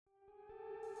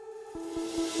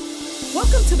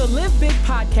Welcome to the Live Big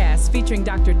podcast featuring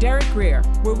Dr. Derek Grier,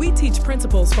 where we teach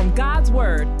principles from God's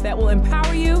Word that will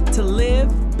empower you to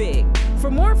live big. For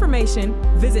more information,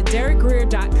 visit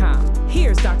derekgrier.com.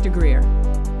 Here's Dr. Grier.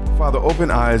 Father,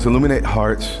 open eyes, illuminate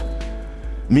hearts,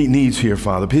 meet needs here,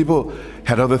 Father. People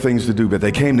had other things to do, but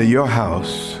they came to your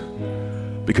house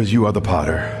because you are the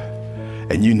potter,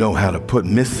 and you know how to put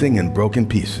missing and broken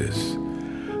pieces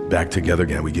back together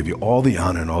again. We give you all the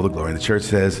honor and all the glory. And the church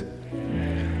says,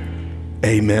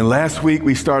 amen. Last week,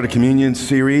 we started a communion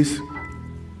series,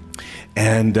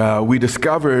 and we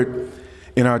discovered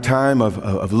in our time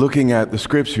of looking at the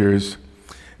scriptures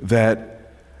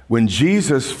that when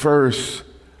Jesus first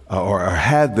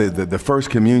had the first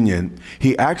communion,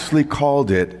 he actually called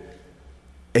it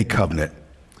a covenant.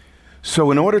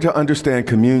 So in order to understand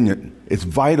communion, it's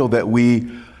vital that we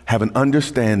have an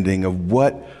understanding of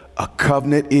what a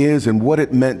covenant is and what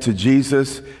it meant to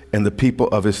Jesus and the people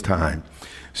of his time.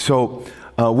 So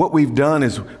what we've done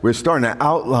is we're starting to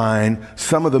outline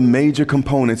some of the major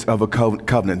components of a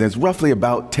covenant. There's roughly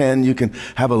about 10. You can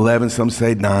have 11, some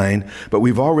say 9, but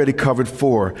we've already covered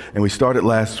 4, and we started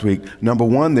last week. Number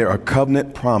 1, there are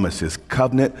covenant promises.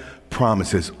 Covenant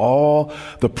promises. All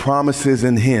the promises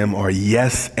in him are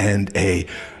yes and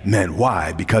amen.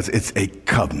 Why? Because it's a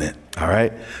covenant. All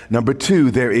right. Number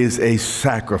 2, there is a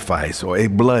sacrifice or a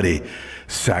bloody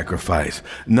sacrifice.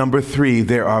 Number 3,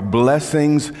 there are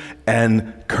blessings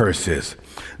and curses.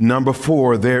 Number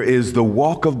 4, there is the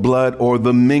walk of blood or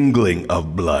the mingling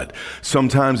of blood.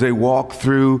 Sometimes they walk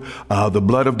through the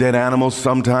blood of dead animals.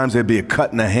 Sometimes there'd be a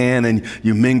cut in the hand and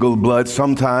you mingle blood.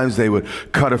 Sometimes they would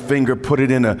cut a finger, put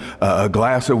it in a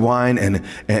glass of wine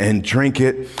and drink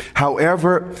it.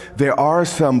 However, there are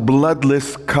some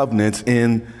bloodless covenants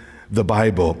in the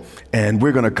Bible, and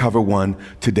we're going to cover one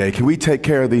today. Can we take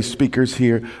care of these speakers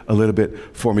here a little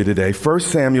bit for me today? 1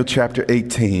 Samuel chapter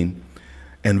 18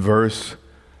 and verse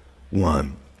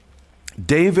 1.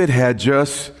 David had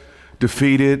just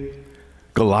defeated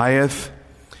Goliath,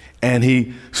 and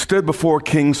he stood before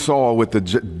King Saul with the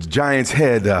giant's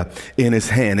head in his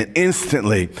hand, and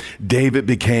instantly David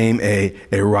became a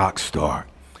rock star.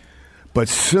 But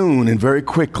soon and very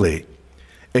quickly,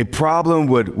 a problem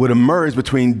would emerge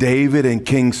between David and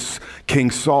King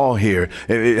Saul here.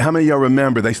 How many of y'all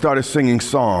remember they started singing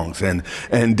songs and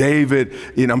David,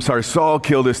 Saul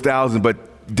killed his 1,000,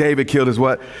 but David killed his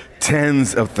what?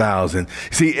 Tens of thousands.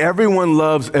 See, everyone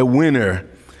loves a winner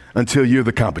until you're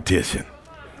the competition.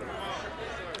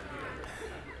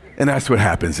 And that's what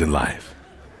happens in life.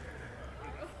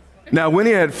 Now, when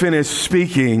he had finished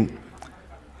speaking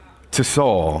to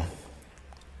Saul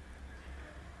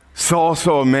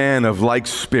saw a man of like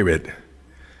spirit.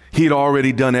 He'd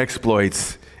already done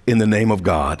exploits in the name of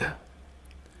God.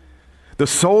 The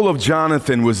soul of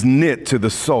Jonathan was knit to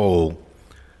the soul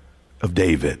of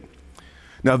David.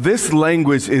 Now, this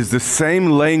language is the same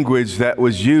language that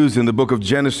was used in the book of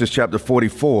Genesis chapter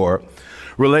 44,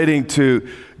 relating to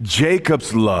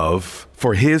Jacob's love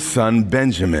for his son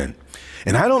Benjamin.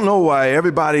 And I don't know why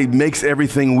everybody makes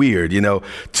everything weird.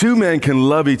 Two men can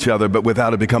love each other, but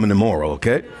without it becoming immoral,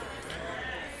 okay?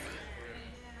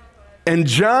 And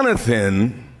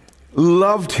Jonathan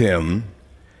loved him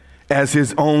as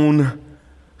his own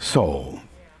soul.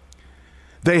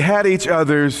 They had each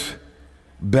other's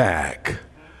back.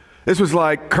 This was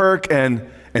like Kirk and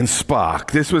Spock.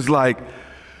 This was like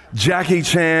Jackie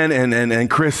Chan and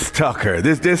Chris Tucker.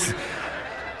 This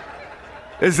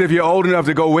if you're old enough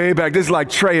to go way back, this is like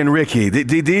Trey and Ricky.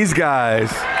 These guys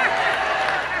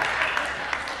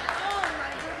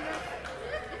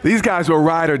were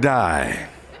ride or die.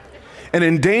 And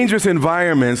in dangerous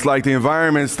environments, like the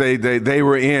environments they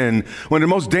were in, one of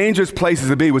the most dangerous places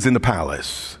to be was in the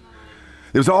palace.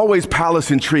 There was always palace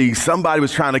intrigue. Somebody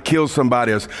was trying to kill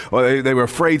somebody else, or they were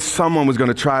afraid someone was going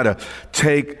to try to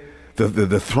take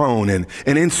the throne. And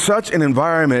in such an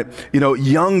environment,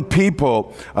 young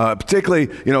people, particularly,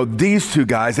 these two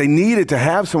guys, they needed to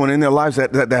have someone in their lives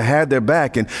that had their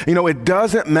back. And, it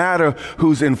doesn't matter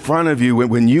who's in front of you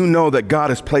when you know that God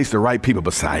has placed the right people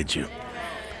beside you.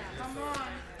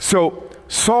 So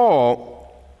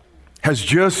Saul has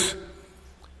just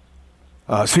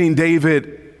seen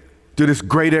David do this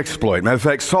great exploit. Matter of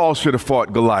fact, Saul should have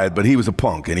fought Goliath, but he was a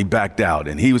punk and he backed out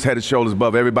and he was head and shoulders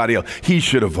above everybody else. He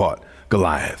should have fought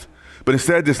Goliath. But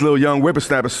instead, this little young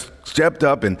whippersnapper stepped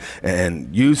up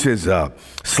and used his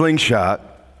slingshot.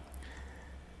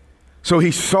 So he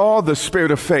saw the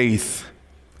spirit of faith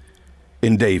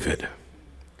in David.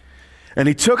 And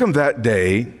he took him that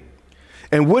day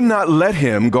and would not let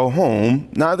him go home.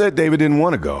 Not that David didn't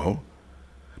want to go,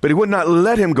 but he would not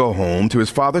let him go home to his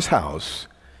father's house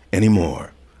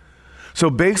anymore. So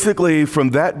basically,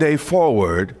 from that day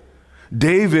forward,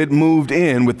 David moved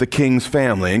in with the king's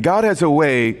family. And God has a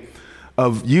way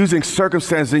of using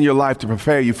circumstances in your life to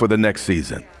prepare you for the next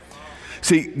season.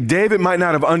 See, David might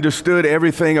not have understood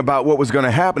everything about what was going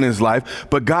to happen in his life,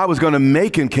 but God was going to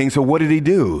make him king. So what did he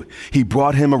do? He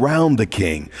brought him around the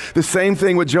king. The same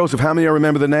thing with Joseph. How many of you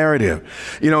remember the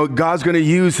narrative? You know, God's going to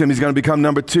use him. He's going to become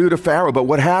number 2 to Pharaoh. But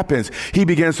what happens? He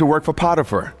begins to work for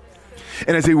Potiphar.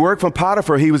 And as he worked for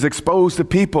Potiphar, he was exposed to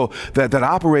people that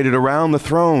operated around the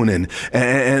throne. And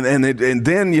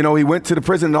then, you know, he went to the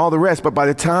prison and all the rest. But by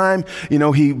the time, you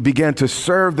know, he began to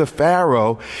serve the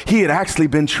Pharaoh, he had actually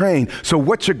been trained. So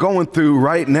what you're going through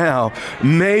right now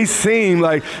may seem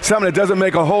like something that doesn't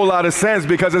make a whole lot of sense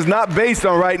because it's not based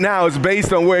on right now. It's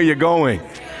based on where you're going.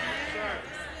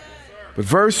 But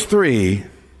verse 3,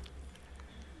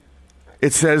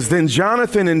 it says, then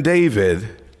Jonathan and David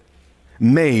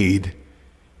made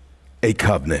a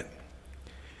covenant.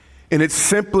 In its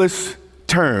simplest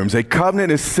terms, a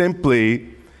covenant is simply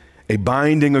a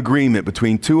binding agreement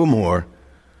between 2 or more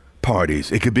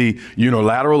parties. It could be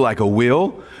unilateral, like a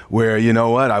will, where, you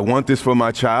know what, I want this for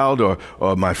my child or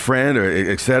my friend, or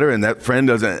et cetera, and that friend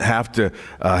doesn't have to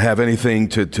have anything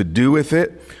to do with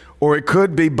it. Or it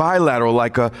could be bilateral,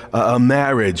 like a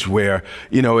marriage where,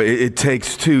 you know, it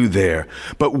takes 2 there.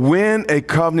 But when a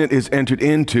covenant is entered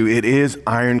into, it is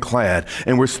ironclad.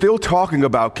 And we're still talking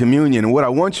about communion. And what I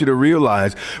want you to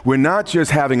realize, we're not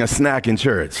just having a snack in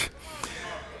church.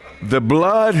 The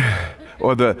blood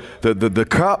or the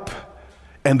cup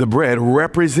and the bread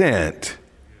represent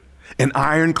an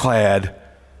ironclad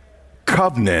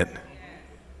covenant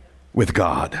with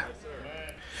God.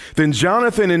 Then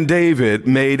Jonathan and David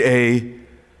made a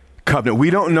covenant. We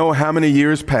don't know how many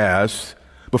years passed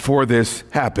before this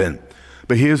happened.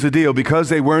 But here's the deal. Because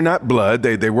they were not blood,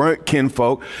 they weren't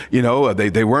kinfolk, you know,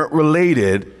 they weren't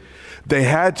related, they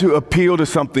had to appeal to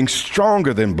something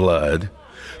stronger than blood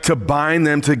to bind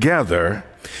them together.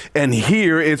 And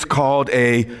here it's called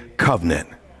a covenant.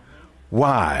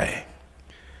 Why?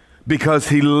 Because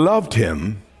he loved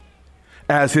him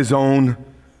as his own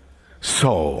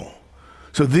soul.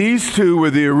 So these 2 were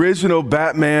the original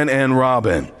Batman and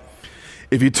Robin.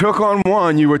 If you took on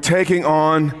one, you were taking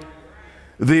on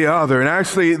the other. And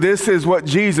actually, this is what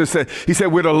Jesus said. He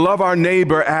said, we're to love our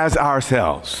neighbor as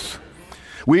ourselves.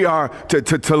 We are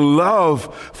to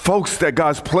love folks that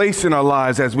God's placed in our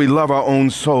lives as we love our own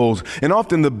souls. And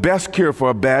often the best cure for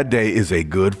a bad day is a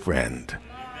good friend.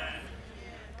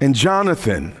 And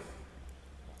Jonathan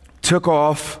took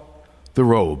off the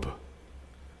robe.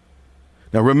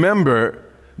 Now remember,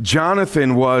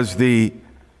 Jonathan was the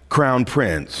crown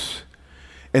prince.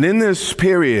 And in this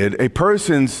period, a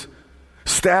person's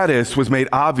status was made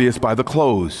obvious by the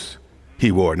clothes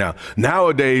he wore. Now,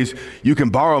 nowadays, you can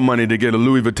borrow money to get a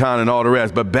Louis Vuitton and all the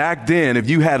rest. But back then, if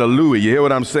you had a Louis, you hear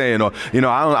what I'm saying? Or, you know,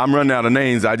 I'm running out of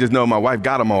names. I just know my wife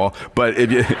got them all. But if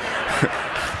you...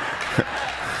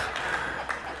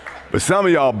 But some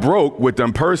of y'all broke with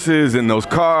them purses and those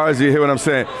cars. You hear what I'm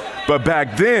saying? But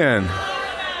back then...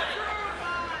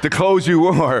 the clothes you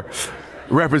wore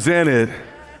represented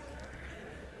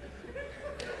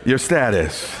your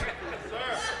status.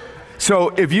 So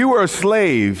if you were a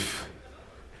slave,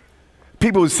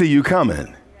 people would see you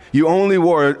coming. You only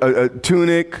wore a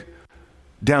tunic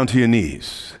down to your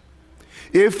knees.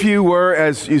 If you were,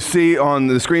 as you see on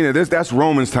the screen, that's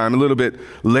Romans time, a little bit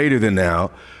later than now.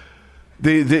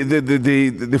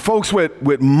 The folks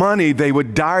with money, they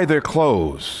would dye their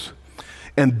clothes.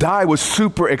 And dye was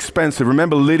super expensive.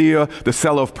 Remember Lydia, the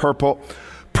seller of purple?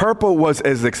 Purple was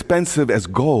as expensive as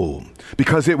gold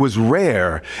because it was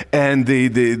rare, and the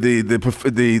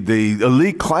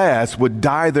elite class would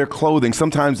dye their clothing.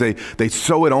 Sometimes they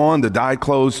sew it on, the dyed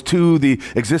clothes, to the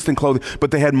existing clothing,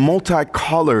 but they had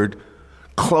multicolored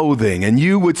clothing, and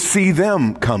you would see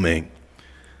them coming.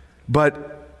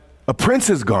 But a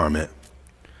prince's garment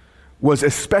was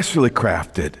especially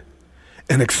crafted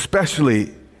and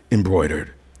especially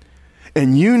embroidered.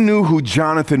 And you knew who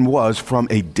Jonathan was from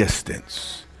a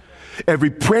distance. Every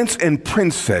prince and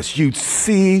princess, you'd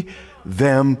see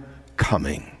them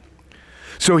coming.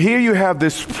 So here you have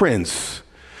this prince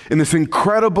in this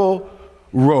incredible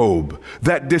robe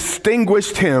that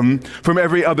distinguished him from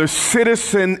every other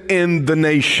citizen in the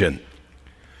nation.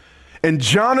 And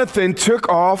Jonathan took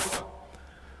off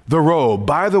the robe.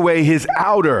 By the way, his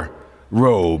outer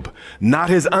robe, not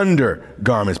his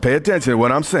undergarments. Pay attention to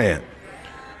what I'm saying.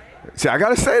 See, I got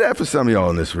to say that for some of y'all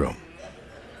in this room.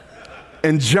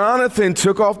 And Jonathan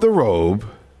took off the robe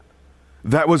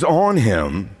that was on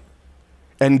him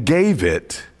and gave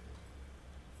it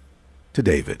to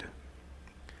David.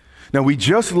 Now, we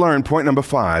just learned point number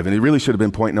 5, and it really should have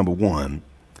been point number 1,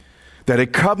 that a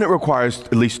covenant requires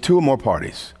at least 2 or more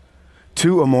parties.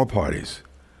 2 or more parties.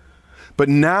 But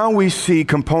now we see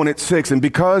component 6, and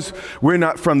because we're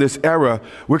not from this era,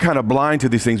 we're kind of blind to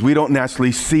these things. We don't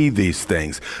naturally see these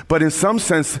things. But in some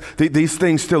sense, these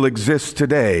things still exist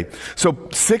today. So the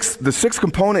 6th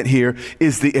component here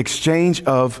is the exchange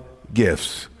of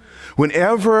gifts.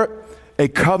 Whenever a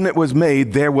covenant was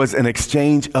made, there was an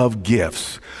exchange of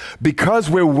gifts. Because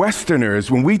we're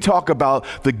Westerners, when we talk about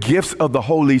the gifts of the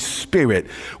Holy Spirit,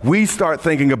 we start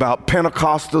thinking about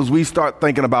Pentecostals, we start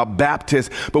thinking about Baptists,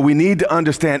 but we need to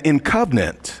understand in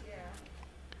covenant,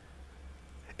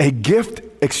 a gift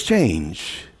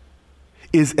exchange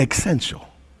is essential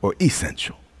or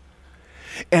essential.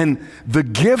 And the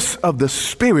gifts of the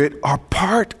Spirit are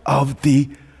part of the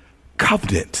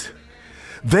covenant.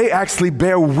 They actually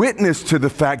bear witness to the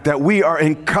fact that we are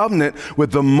in covenant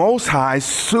with the Most High,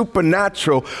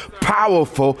 supernatural,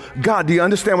 powerful God. Do you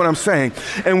understand what I'm saying?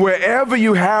 And wherever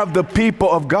you have the people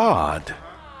of God,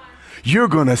 you're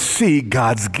going to see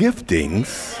God's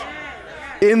giftings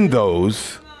in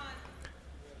those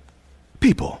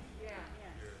people.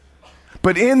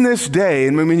 But in this day,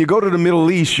 and when you go to the Middle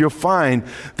East, you'll find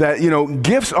that,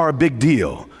 gifts are a big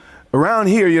deal. Around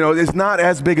here, it's not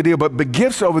as big a deal, but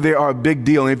gifts over there are a big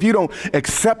deal. And if you don't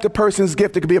accept a person's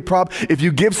gift, it could be a problem. If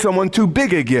you give someone too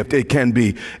big a gift, it can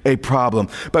be a problem.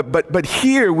 But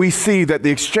here we see that the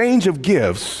exchange of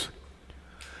gifts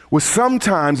was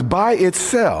sometimes by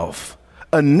itself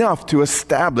enough to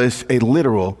establish a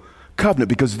literal covenant,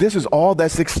 because this is all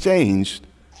that's exchanged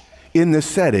in this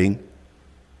setting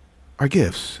are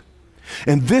gifts.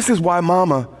 And this is why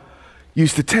Mama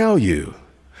used to tell you,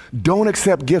 don't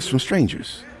accept gifts from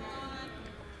strangers.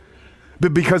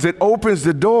 But because it opens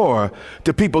the door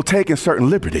to people taking certain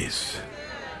liberties.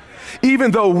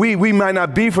 Even though we might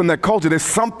not be from that culture, there's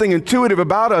something intuitive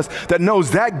about us that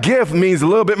knows that gift means a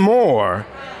little bit more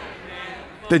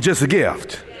than just a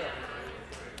gift.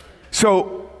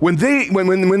 So when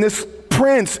this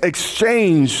prince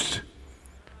exchanged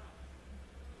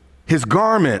his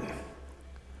garment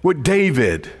with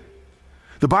David,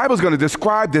 the Bible is going to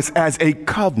describe this as a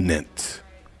covenant.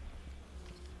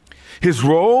 His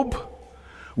robe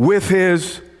with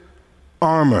his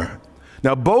armor.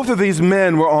 Now, both of these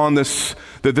men were on the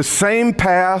same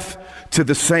path to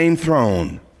the same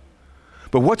throne.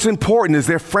 But what's important is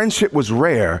their friendship was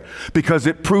rare because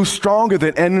it proved stronger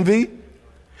than envy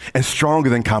and stronger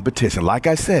than competition. Like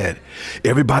I said,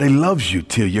 everybody loves you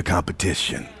till your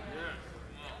competition.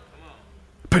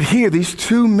 But here, these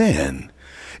 2 men,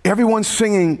 everyone's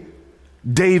singing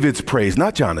David's praise,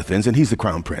 not Jonathan's, and he's the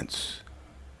crown prince.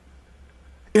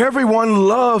 Everyone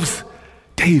loves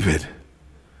David.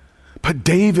 But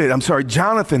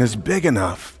Jonathan is big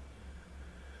enough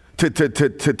to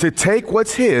take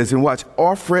what's his and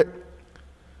offer it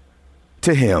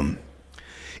to him,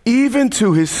 even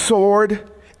to his sword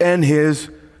and his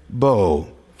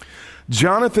bow.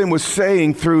 Jonathan was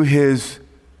saying through his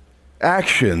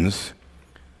actions,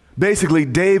 basically,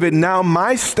 David, now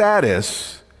my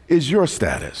status is your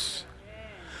status.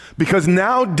 Because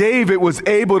now David was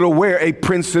able to wear a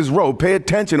prince's robe. Pay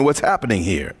attention to what's happening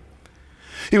here.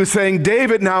 He was saying,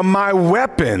 David, now my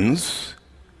weapons,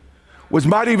 which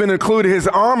might even include his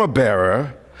armor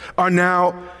bearer, are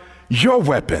now your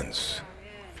weapons.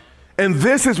 And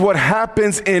this is what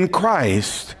happens in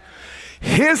Christ.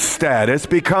 His status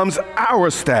becomes our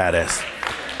status.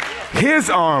 His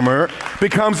armor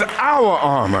becomes our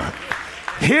armor.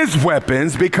 His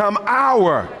weapons become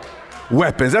our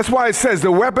weapons. That's why it says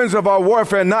the weapons of our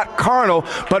warfare are not carnal,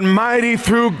 but mighty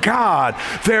through God.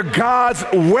 They're God's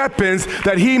weapons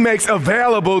that he makes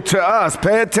available to us.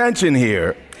 Pay attention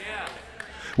here.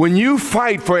 When you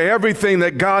fight for everything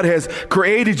that God has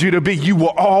created you to be, you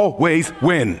will always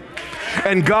win.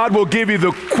 And God will give you the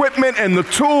equipment and the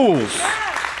tools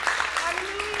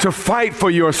to fight for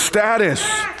your status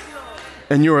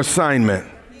and your assignment.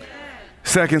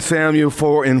 2 Samuel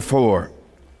 4:4.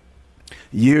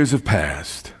 Years have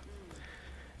passed,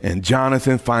 and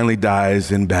Jonathan finally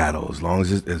dies in battle, as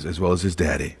well as his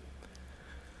daddy.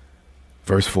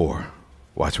 Verse 4,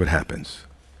 watch what happens.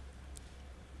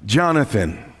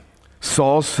 Jonathan,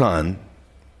 Saul's son,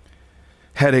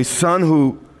 had a son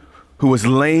who was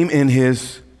lame in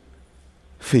his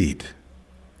feet.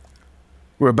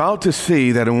 We're about to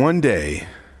see that in one day,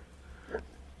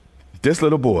 this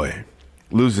little boy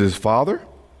loses his father,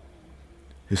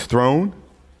 his throne,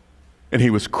 and he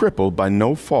was crippled by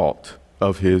no fault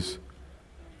of his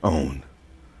own.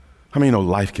 How many know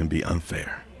life can be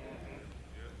unfair?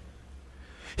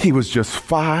 He was just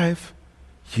 5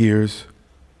 years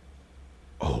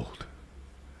old.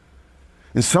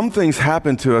 And some things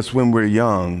happen to us when we're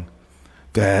young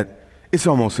that it's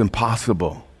almost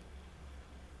impossible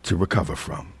to recover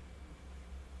from.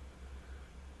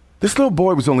 This little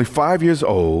boy was only 5 years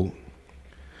old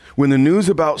when the news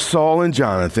about Saul and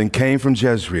Jonathan came from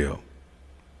Jezreel.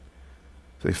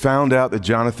 They found out that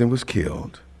Jonathan was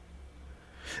killed.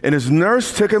 And his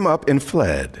nurse took him up and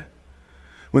fled.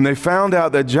 When they found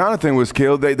out that Jonathan was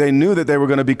killed, they knew that they were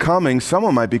going to be coming.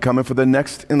 Someone might be coming for the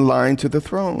next in line to the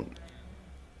throne.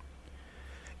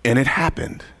 And it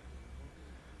happened.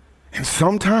 And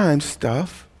sometimes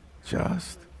stuff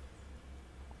just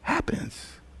happens.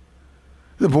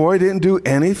 The boy didn't do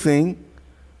anything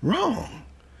wrong.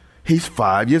 He's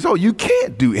 5 years old. You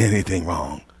can't do anything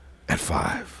wrong at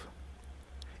 5.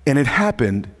 And it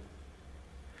happened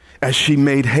as she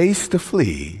made haste to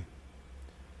flee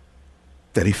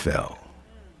that he fell.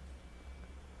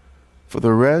 For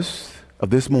the rest of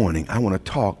this morning, I want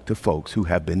to talk to folks who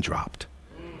have been dropped.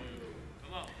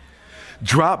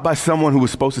 Dropped by someone who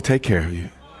was supposed to take care of you.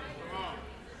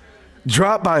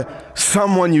 Dropped by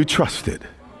someone you trusted.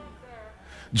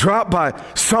 Dropped by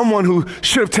someone who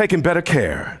should have taken better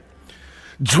care.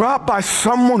 Dropped by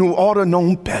someone who ought to have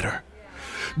known better.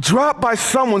 Dropped by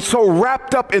someone so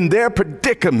wrapped up in their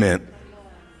predicament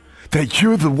that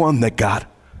you're the one that got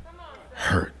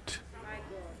hurt.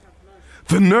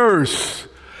 The nurse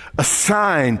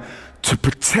assigned to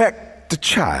protect the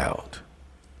child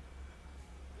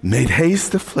made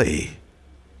haste to flee,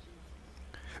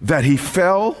 that he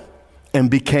fell and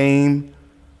became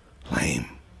lame.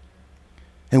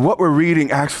 And what we're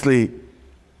reading actually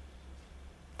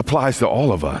applies to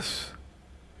all of us,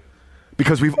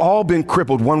 because we've all been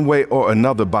crippled one way or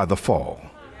another by the fall.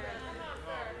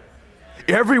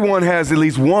 Everyone has at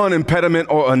least one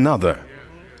impediment or another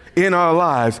in our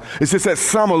lives. It's just that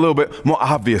some are a little bit more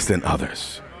obvious than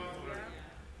others.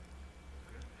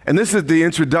 And this is the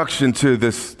introduction to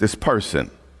this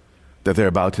person that they're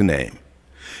about to name.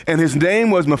 And his name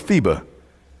was Mephibosheth.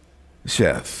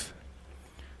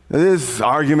 Now, there's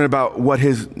argument about what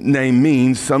his name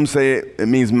means. Some say it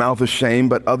means mouth of shame,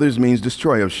 but others means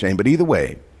destroyer of shame. But either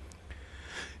way,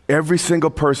 every single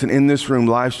person in this room,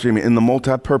 live streaming, in the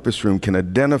multi-purpose room can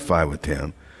identify with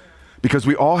him, because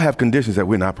we all have conditions that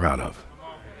we're not proud of.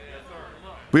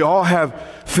 We all have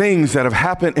things that have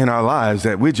happened in our lives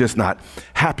that we're just not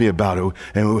happy about.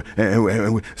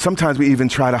 And sometimes we even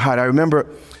try to hide. I remember,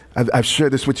 I've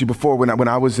shared this with you before, when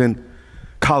I was in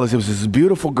college, there was this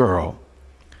beautiful girl.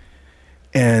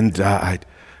 And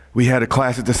we had a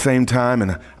class at the same time,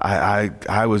 and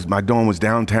my dorm was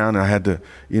downtown, and I had to,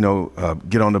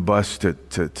 get on the bus to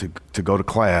go to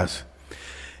class.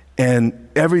 And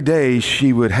every day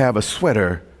she would have a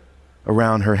sweater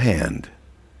around her hand.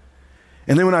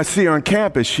 And then when I see her on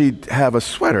campus, she'd have a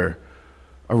sweater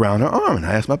around her arm. And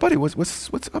I asked my buddy, what's up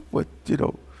with,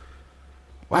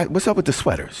 what's up with the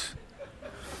sweaters?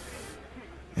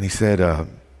 And he said,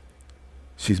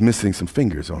 she's missing some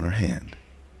fingers on her hand.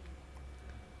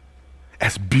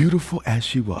 As beautiful as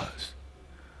she was,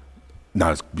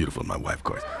 not as beautiful as my wife, of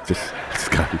course. Just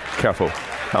gotta be careful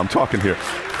how I'm talking here.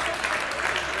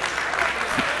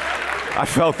 I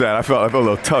felt that. I felt a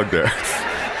little tug there.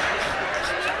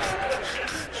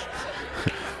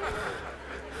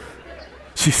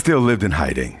 She still lived in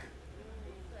hiding.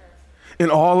 And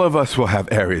all of us will have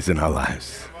areas in our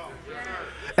lives,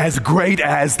 as great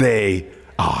as they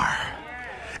are,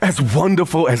 as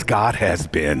wonderful as God has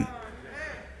been.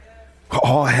 We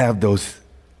all have those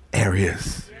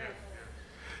areas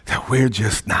that we're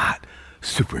just not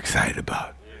super excited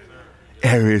about.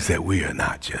 Areas that we are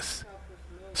not just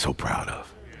so proud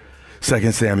of.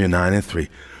 2 Samuel 9:3.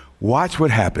 Watch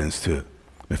what happens to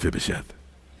Mephibosheth.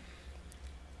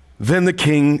 Then the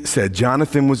king said,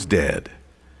 Jonathan was dead.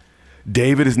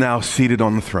 David is now seated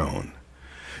on the throne.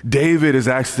 David is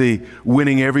actually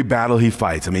winning every battle he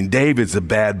fights. I mean, David's a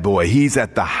bad boy. He's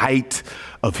at the height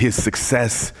of his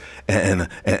success and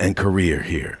career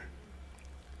here.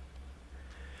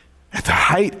 At the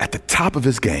height, at the top of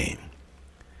his game,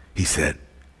 he said,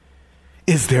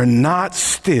 is there not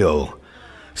still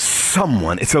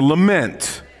someone? It's a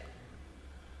lament.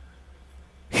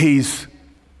 He's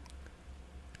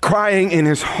crying in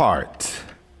his heart.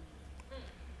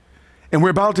 And we're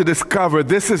about to discover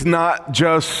this is not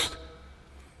just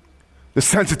the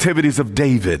sensitivities of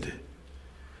David.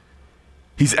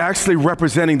 He's actually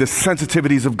representing the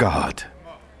sensitivities of God.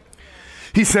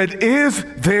 He said, is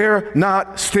there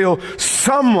not still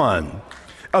someone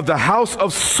of the house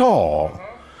of Saul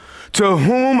to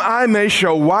whom I may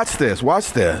show, watch this,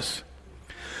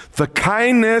 the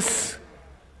kindness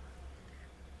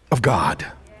of God?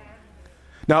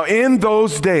 Now, in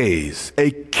those days, a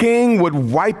king would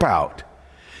wipe out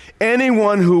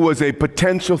anyone who was a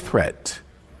potential threat.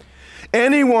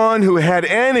 Anyone who had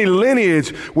any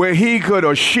lineage where he could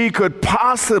or she could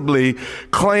possibly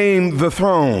claim the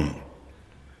throne.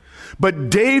 But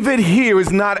David here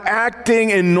is not acting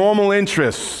in normal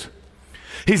interests.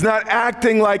 He's not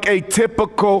acting like a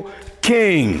typical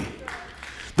king.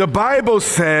 The Bible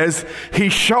says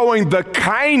he's showing the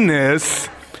kindness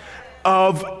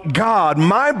of God.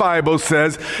 My Bible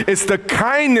says it's the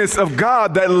kindness of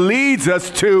God that leads us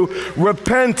to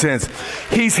repentance.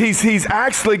 He's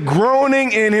actually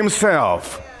groaning in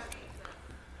himself.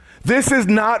 This is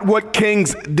not what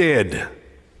kings did.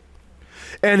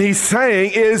 And he's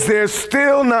saying, is there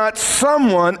still not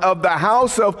someone of the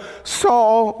house of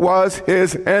Saul was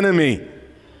his enemy?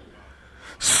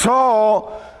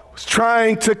 Saul was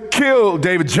trying to kill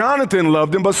David. Jonathan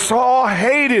loved him, but Saul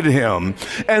hated him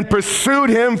and pursued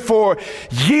him for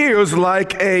years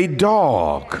like a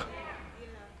dog.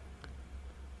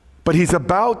 But he's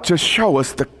about to show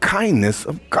us the kindness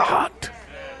of God.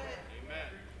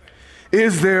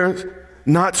 Is there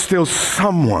not still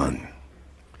someone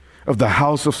of the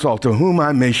house of Saul to whom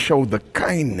I may show the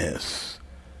kindness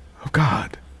of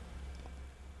God?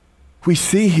 We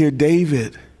see here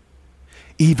David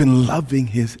even loving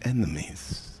his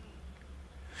enemies.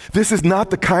 This is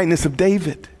not the kindness of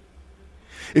David.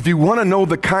 If you want to know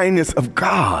the kindness of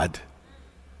God,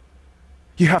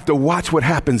 you have to watch what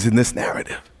happens in this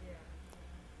narrative.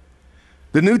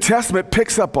 The New Testament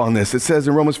picks up on this. It says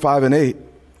in Romans 5 and 8, it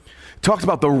talks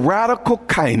about the radical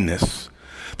kindness,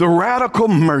 the radical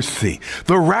mercy,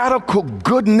 the radical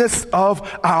goodness of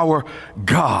our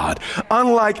God.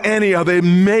 Unlike any other, it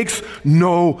makes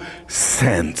no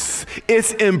sense.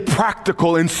 It's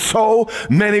impractical in so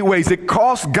many ways. It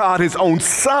cost God his own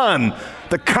son,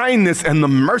 the kindness and the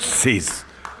mercies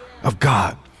of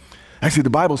God. Actually,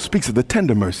 the Bible speaks of the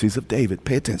tender mercies of David.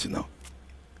 Pay attention, though.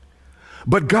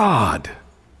 But God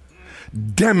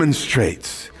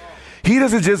demonstrates. He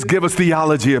doesn't just give us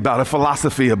theology about it,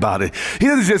 philosophy about it. He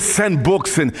doesn't just send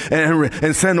books and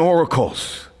send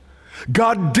oracles.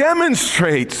 God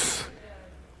demonstrates.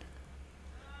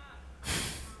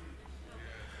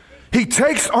 He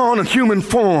takes on a human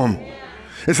form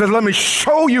and says, let me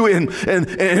show you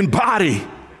in body.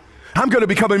 I'm going to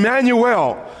become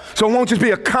Emmanuel. So it won't just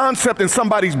be a concept in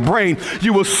somebody's brain.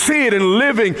 You will see it in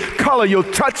living color. You'll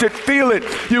touch it, feel it.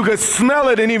 You can smell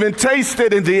it and even taste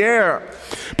it in the air.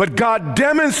 But God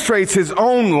demonstrates his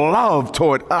own love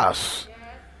toward us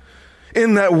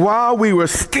in that while we were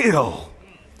still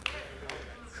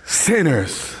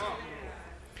sinners,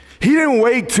 he didn't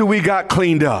wait till we got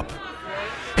cleaned up.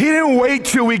 He didn't wait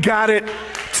till we got it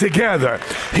together.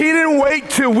 He didn't wait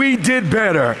till we did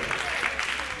better.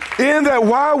 In that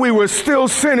while we were still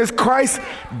sinners, Christ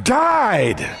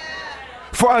died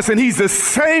for us. And he's the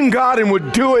same God and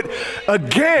would do it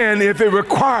again if it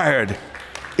required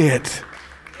it.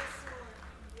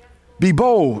 Be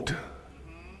bold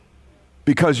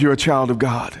because you're a child of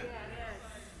God.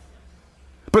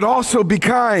 But also be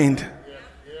kind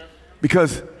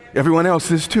because everyone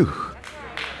else is too.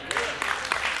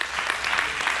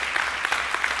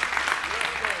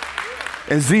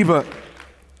 And Ziba,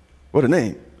 what a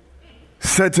name,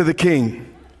 said to the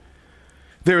king,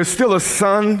 there is still a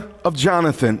son of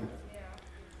Jonathan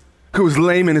who is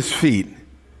lame in his feet.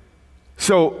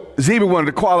 So Ziba wanted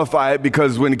to qualify it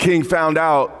because when the king found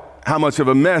out how much of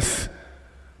a mess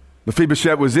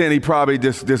Mephibosheth was in, he probably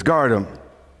discarded him.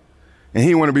 And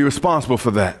he wanted to be responsible for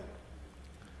that.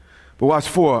 But watch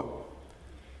 4.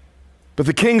 But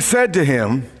the king said to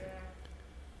him,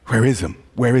 where is him?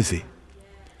 Where is he?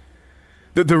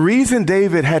 The reason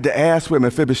David had to ask where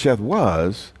Mephibosheth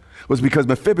was because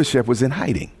Mephibosheth was in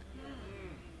hiding.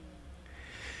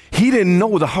 He didn't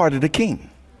know the heart of the king.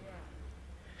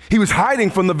 He was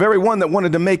hiding from the very one that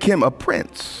wanted to make him a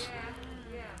prince.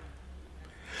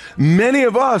 Many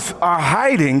of us are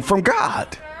hiding from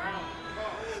God,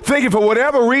 thinking for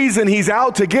whatever reason he's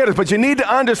out to get us. But you need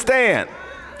to understand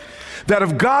that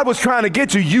if God was trying to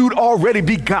get you, you'd already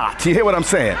be got. You hear what I'm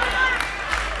saying?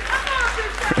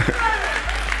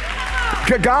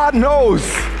 God knows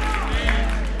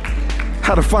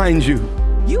how to find you.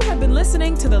 You have been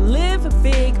listening to the Live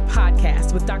Big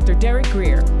podcast with Dr. Derek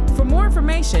Grier. For more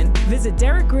information, visit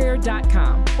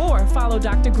derekgrier.com or follow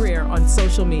Dr. Grier on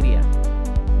social media.